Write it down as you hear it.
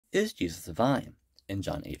Is Jesus divine? In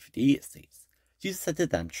John 8:58 it states, Jesus said to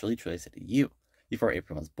them, truly, truly I say to you, before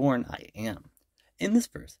Abraham was born, I am. In this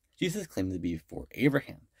verse, Jesus claimed to be before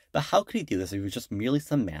Abraham, but how could he do this if he was just merely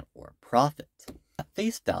some man or a prophet? At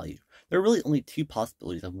face value, there are really only two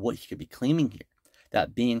possibilities of what he could be claiming here,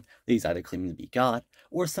 that being that he's either claiming to be God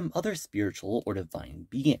or some other spiritual or divine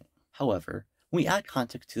being. However, when we add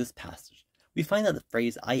context to this passage, we find that the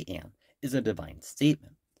phrase I am is a divine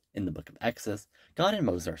statement. In the book of Exodus, God and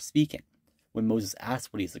Moses are speaking. When Moses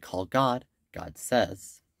asks what he is to call God, God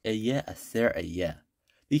says, Ehyeh aser ehyeh.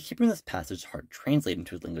 The Hebrew in this passage is hard to translate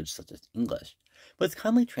into a language such as English, but it's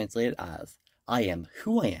commonly translated as, I am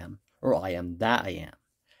who I am, or I am that I am.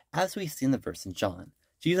 As we see in the verse in John,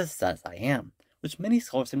 Jesus says I am, which many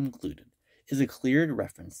scholars have concluded is a clear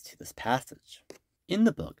reference to this passage. In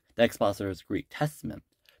the book, the Expositor's Greek Testament,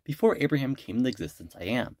 before Abraham came into existence I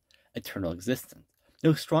am, eternal existence,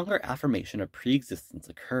 no stronger affirmation of pre-existence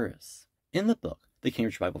occurs. In the book, the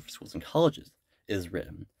Cambridge Bible for Schools and Colleges, it is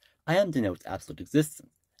written, I am denotes absolute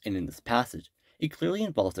existence, and in this passage, it clearly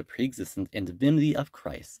involves the pre-existence and divinity of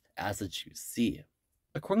Christ as the Jews see.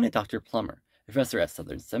 According to Dr. Plummer, a professor at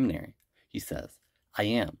Southern Seminary, he says, I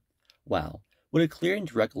am. Wow, what a clear and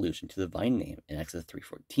direct allusion to the divine name in Exodus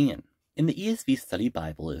 3:14. In the ESV Study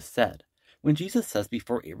Bible it is said, when Jesus says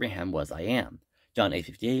before Abraham was I am, John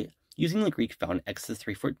 8:58, using the Greek found in Exodus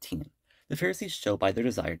 3:14, the Pharisees show by their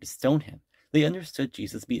desire to stone him they understood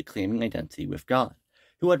Jesus to be claiming identity with God,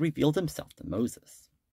 who had revealed himself to Moses.